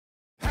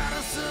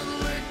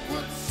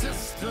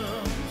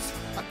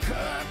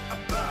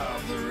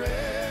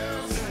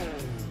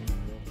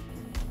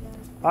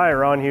Hi,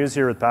 Ron Hughes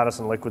here with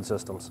Pattison Liquid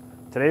Systems.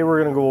 Today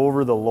we're going to go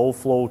over the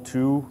LOFLOW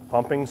II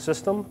pumping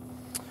system.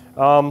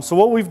 So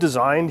what we've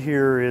designed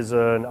here is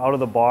an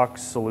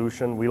out-of-the-box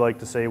solution. We like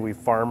to say we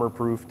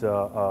farmer-proofed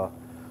a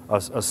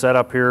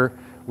setup here.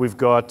 We've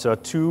got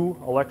two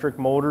electric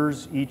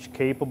motors, each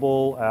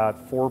capable at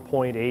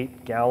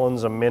 4.8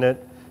 gallons a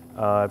minute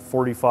at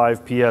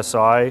 45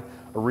 PSI.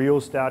 A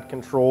rheostat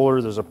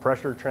controller, there's a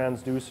pressure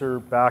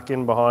transducer back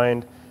in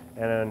behind,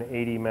 and an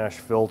 80 mesh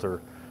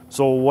filter.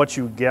 So what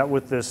you get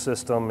with this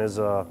system is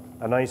a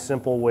nice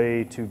simple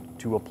way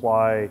to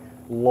apply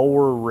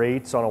lower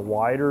rates on a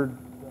wider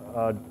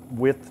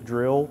width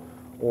drill,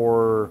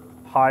 or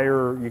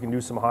higher, you can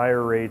do some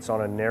higher rates on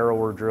a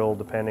narrower drill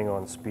depending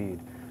on speed.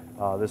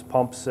 This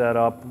pump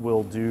setup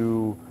will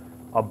do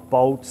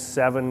about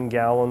 7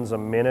 gallons a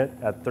minute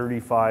at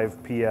 35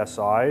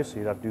 PSI, so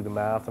you'd have to do the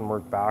math and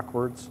work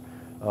backwards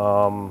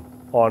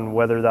on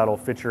whether that'll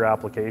fit your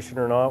application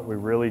or not. We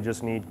really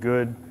just need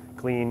good,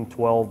 clean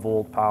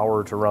 12-volt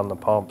power to run the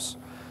pumps.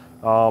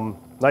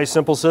 Nice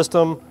simple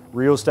system,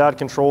 rheostat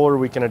controller.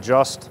 We can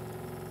adjust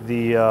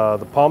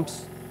the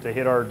pumps to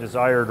hit our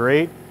desired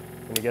rate.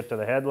 When you get to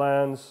the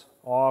headlands,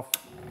 off,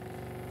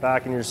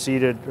 back in your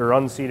seated or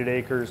unseated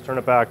acres, turn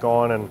it back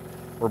on, and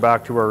we're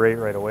back to our rate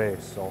right away.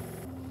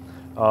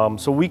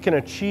 So we can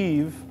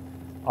achieve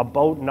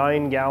about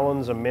 9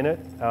 gallons a minute,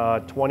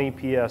 20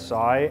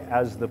 PSI.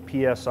 As the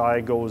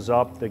PSI goes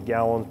up, the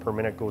gallons per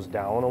minute goes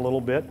down a little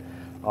bit.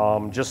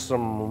 Just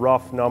some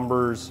rough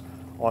numbers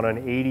on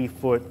an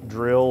 80-foot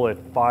drill at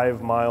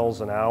 5 miles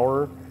an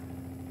hour.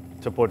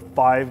 To put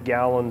 5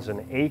 gallons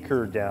an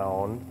acre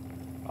down,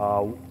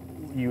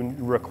 you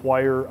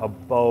require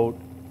about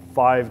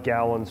 5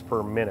 gallons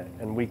per minute,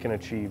 and we can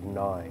achieve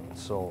 9.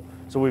 So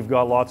we've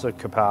got lots of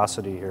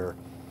capacity here.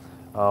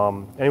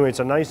 Anyway,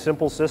 it's a nice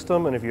simple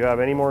system, and if you have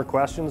any more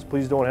questions,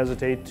 please don't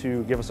hesitate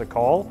to give us a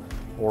call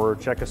or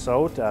check us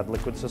out at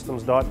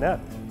liquidsystems.net.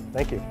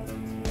 Thank you.